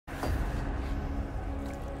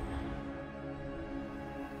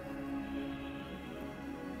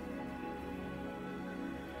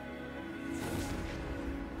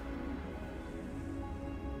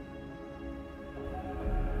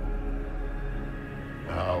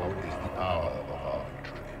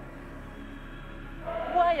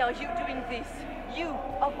are you doing this? You,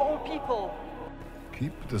 of all people.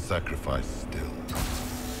 Keep the sacrifice still.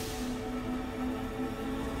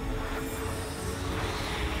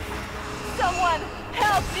 Someone,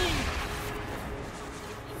 help me!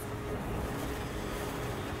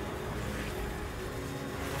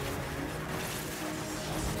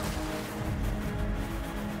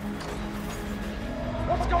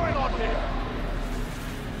 What's going on here?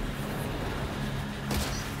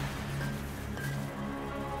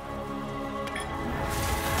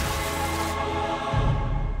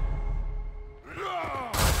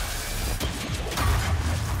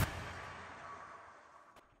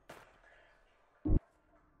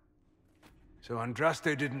 So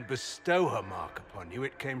Andraste didn't bestow her mark upon you,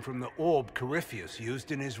 it came from the orb Corypheus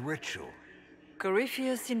used in his ritual.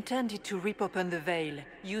 Corypheus intended to rip open the veil,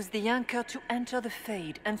 use the anchor to enter the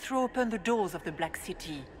Fade, and throw open the doors of the Black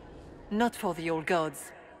City. Not for the old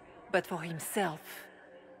gods, but for himself.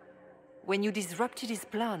 When you disrupted his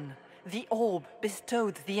plan, the orb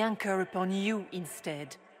bestowed the anchor upon you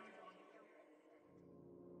instead.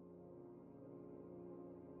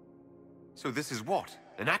 So this is what?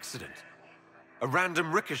 An accident? A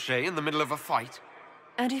random ricochet in the middle of a fight?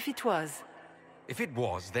 And if it was? If it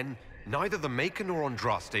was, then neither the Maker nor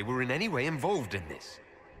Andraste were in any way involved in this.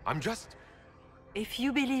 I'm just... If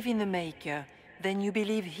you believe in the Maker, then you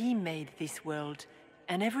believe he made this world,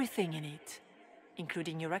 and everything in it,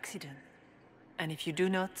 including your accident. And if you do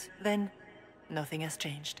not, then nothing has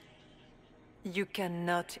changed. You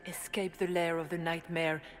cannot escape the lair of the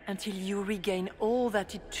nightmare until you regain all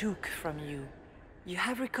that it took from you. You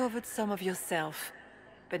have recovered some of yourself,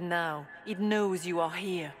 but now it knows you are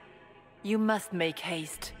here. You must make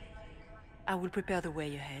haste. I will prepare the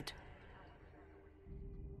way ahead.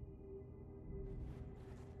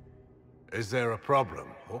 Is there a problem,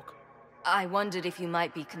 Hawk? I wondered if you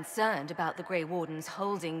might be concerned about the Grey Wardens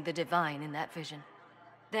holding the Divine in that vision.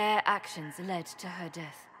 Their actions led to her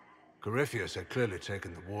death. Corypheus had clearly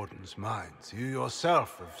taken the Warden's minds. You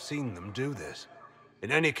yourself have seen them do this.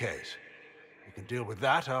 In any case, we can deal with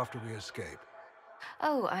that after we escape.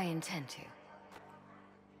 Oh, I intend to.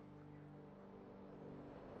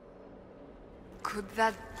 Could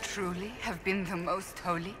that truly have been the Most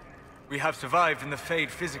Holy? We have survived in the Fade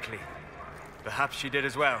physically. Perhaps she did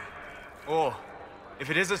as well. Or, if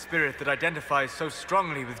it is a spirit that identifies so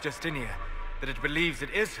strongly with Justinia that it believes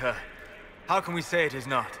it is her, how can we say it is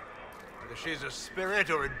not? Whether she's a spirit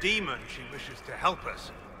or a demon, she wishes to help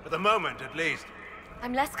us. For the moment, at least.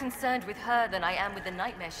 I'm less concerned with her than I am with the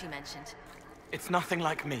nightmare she mentioned. It's nothing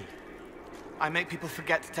like me. I make people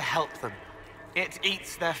forget to help them. It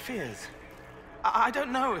eats their fears. I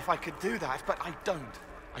don't know if I could do that, but I don't.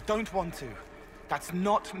 I don't want to. That's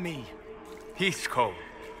not me. Peace, Cole.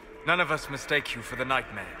 None of us mistake you for the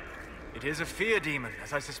nightmare. It is a fear demon,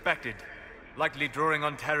 as I suspected, likely drawing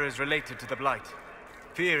on terrors related to the Blight.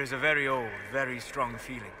 Fear is a very old, very strong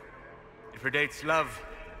feeling. It predates love,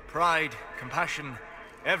 pride, compassion,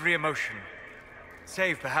 every emotion,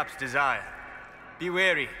 save perhaps desire. Be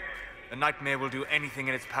wary. The nightmare will do anything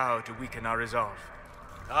in its power to weaken our resolve.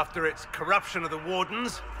 After its corruption of the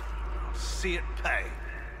Wardens, I'll see it pay.